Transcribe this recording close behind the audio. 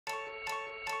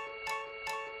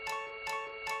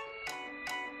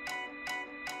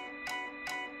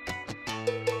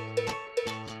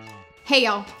Hey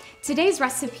y'all, today's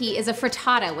recipe is a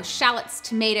frittata with shallots,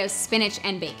 tomatoes, spinach,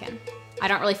 and bacon. I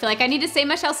don't really feel like I need to say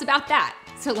much else about that,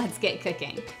 so let's get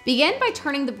cooking. Begin by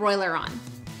turning the broiler on.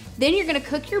 Then you're gonna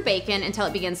cook your bacon until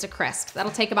it begins to crisp.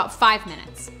 That'll take about 5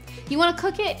 minutes. You wanna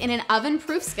cook it in an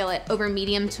oven-proof skillet over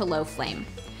medium to low flame.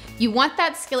 You want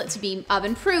that skillet to be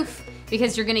oven-proof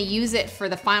because you're gonna use it for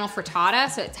the final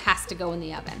frittata, so it has to go in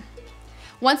the oven.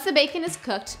 Once the bacon is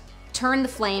cooked, turn the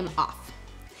flame off.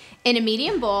 In a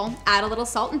medium bowl, add a little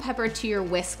salt and pepper to your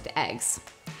whisked eggs.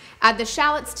 Add the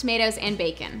shallots, tomatoes, and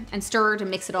bacon, and stir to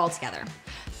mix it all together.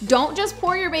 Don't just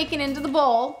pour your bacon into the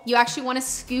bowl. You actually want to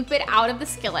scoop it out of the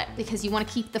skillet because you want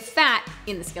to keep the fat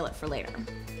in the skillet for later.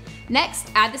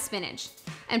 Next, add the spinach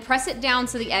and press it down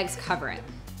so the eggs cover it.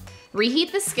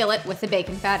 Reheat the skillet with the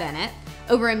bacon fat in it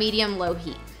over a medium-low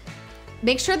heat.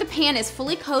 Make sure the pan is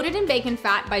fully coated in bacon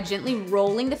fat by gently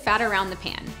rolling the fat around the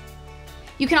pan.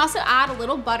 You can also add a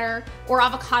little butter or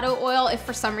avocado oil if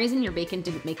for some reason your bacon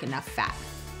didn't make enough fat.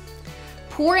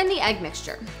 Pour in the egg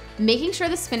mixture, making sure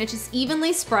the spinach is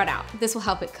evenly spread out. This will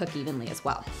help it cook evenly as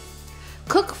well.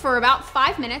 Cook for about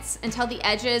 5 minutes until the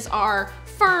edges are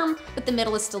firm, but the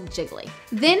middle is still jiggly.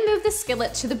 Then move the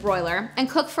skillet to the broiler and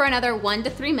cook for another 1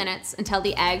 to 3 minutes until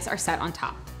the eggs are set on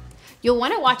top. You'll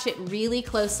want to watch it really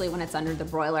closely when it's under the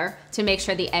broiler to make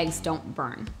sure the eggs don't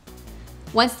burn.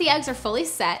 Once the eggs are fully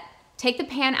set, take the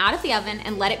pan out of the oven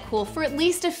and let it cool for at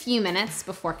least a few minutes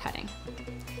before cutting.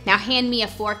 Now hand me a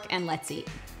fork and let's eat.